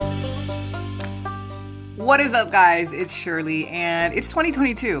What is up, guys? It's Shirley, and it's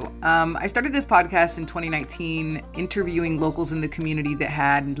 2022. I started this podcast in 2019, interviewing locals in the community that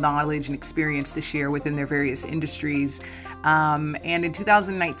had knowledge and experience to share within their various industries. And in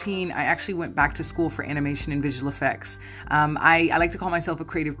 2019, I actually went back to school for animation and visual effects. I like to call myself a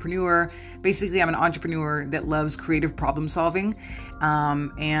creativepreneur. Basically, I'm an entrepreneur that loves creative problem solving.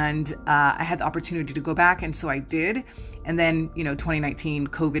 And I had the opportunity to go back, and so I did. And then, 2019,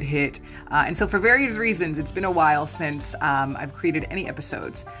 COVID hit. And so for various reasons, it's been a while since I've created any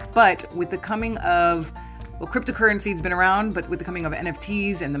episodes. But with the coming of, cryptocurrency has been around, but with the coming of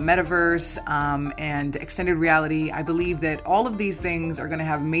NFTs and the metaverse and extended reality, I believe that all of these things are going to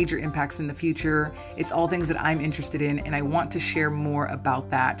have major impacts in the future. It's all things that I'm interested in, and I want to share more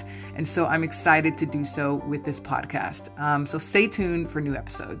about that. And so I'm excited to do so with this podcast. So stay tuned for new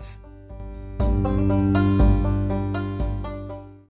episodes.